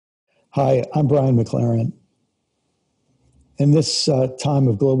Hi, I'm Brian McLaren. In this time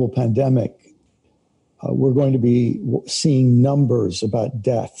of global pandemic, we're going to be seeing numbers about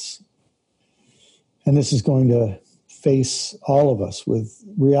deaths. And this is going to face all of us with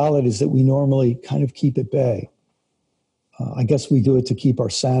realities that we normally kind of keep at bay. I guess we do it to keep our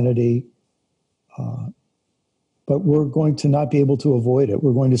sanity, but we're going to not be able to avoid it.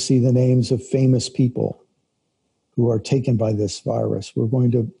 We're going to see the names of famous people who are taken by this virus. We're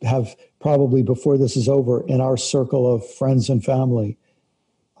going to have, probably before this is over, in our circle of friends and family,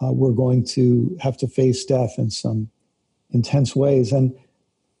 we're going to have to face death in some intense ways. And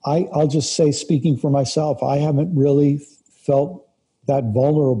I'll just say, speaking for myself, I haven't really felt that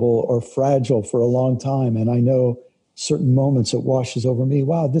vulnerable or fragile for a long time. And I know certain moments it washes over me.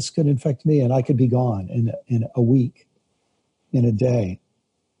 Wow, this could infect me and I could be gone in a week, in a day.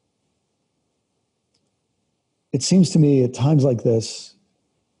 It seems to me at times like this,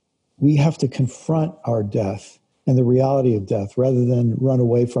 we have to confront our death and the reality of death rather than run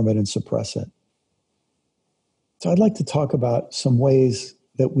away from it and suppress it. So I'd like to talk about some ways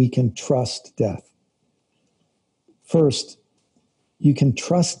that we can trust death. First, you can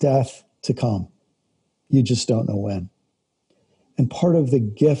trust death to come. You just don't know when. And part of the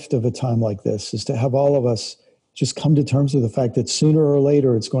gift of a time like this is to have all of us just come to terms with the fact that sooner or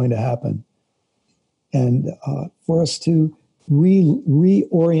later it's going to happen. And for us to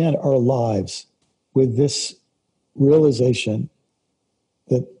reorient our lives with this realization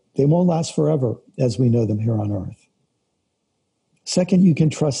that they won't last forever as we know them here on earth. Second, you can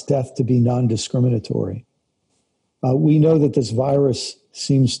trust death to be non-discriminatory. We know that this virus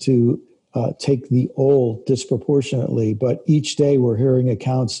seems to take the old disproportionately, but each day we're hearing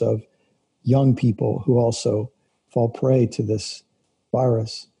accounts of young people who also fall prey to this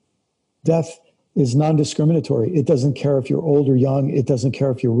virus. Death is non-discriminatory. It doesn't care if you're old or young. It doesn't care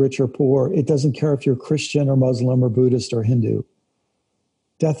if you're rich or poor. It doesn't care if you're Christian or Muslim or Buddhist or Hindu.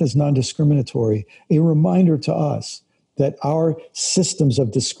 Death is non-discriminatory. A reminder to us that our systems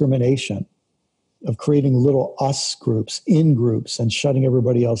of discrimination, of creating little us groups, in groups, and shutting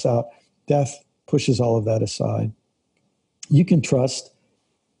everybody else out, death pushes all of that aside. You can trust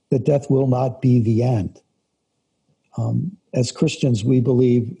that death will not be the end. As Christians, we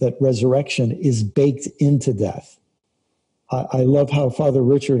believe that resurrection is baked into death. I love how Father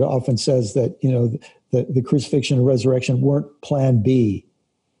Richard often says that, the crucifixion and resurrection weren't plan B,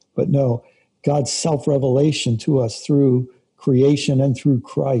 but no, God's self-revelation to us through creation and through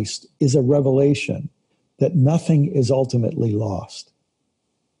Christ is a revelation that nothing is ultimately lost,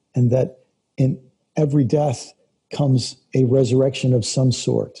 and that in every death comes a resurrection of some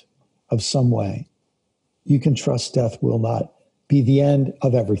sort, of some way. You can trust death will not be the end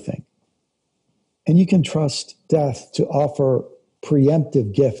of everything. And you can trust death to offer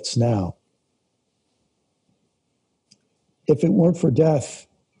preemptive gifts now. If it weren't for death,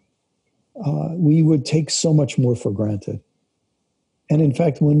 we would take so much more for granted. And in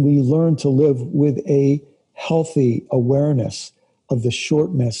fact, when we learn to live with a healthy awareness of the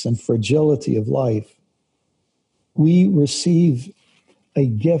shortness and fragility of life, we receive a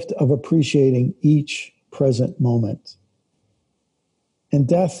gift of appreciating each present moment. And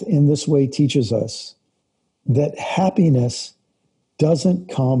death in this way teaches us that happiness doesn't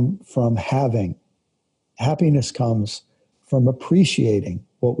come from having. Happiness comes from appreciating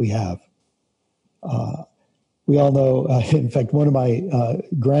what we have. We all know, in fact, one of my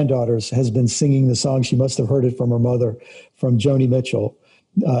granddaughters has been singing the song, she must have heard it from her mother, from Joni Mitchell.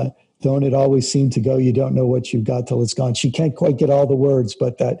 Don't it always seem to go, you don't know what you've got till it's gone. She can't quite get all the words,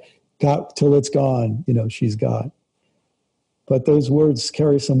 but that got till it's gone, she's got. But those words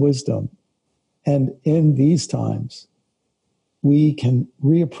carry some wisdom. And in these times, we can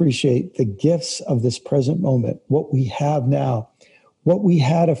reappreciate the gifts of this present moment, what we have now, what we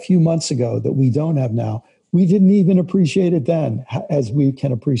had a few months ago that we don't have now. We didn't even appreciate it then, as we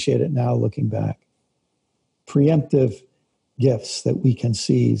can appreciate it now looking back. Preemptive gifts that we can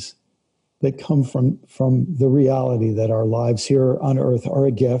seize that come from the reality that our lives here on earth are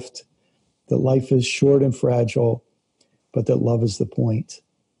a gift, that life is short and fragile, but that love is the point.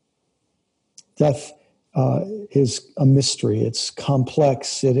 Death is a mystery. It's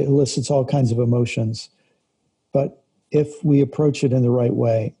complex. It elicits all kinds of emotions. But if we approach it in the right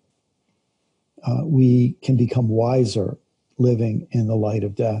way, we can become wiser living in the light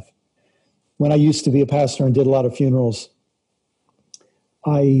of death. When I used to be a pastor and did a lot of funerals,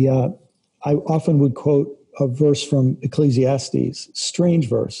 I often would quote a verse from Ecclesiastes, strange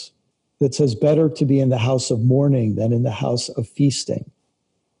verse, that says, better to be in the house of mourning than in the house of feasting.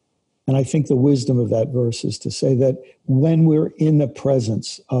 And I think the wisdom of that verse is to say that when we're in the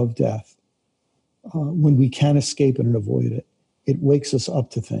presence of death, when we can escape it and avoid it, it wakes us up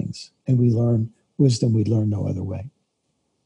to things, and we learn wisdom we'd learn no other way.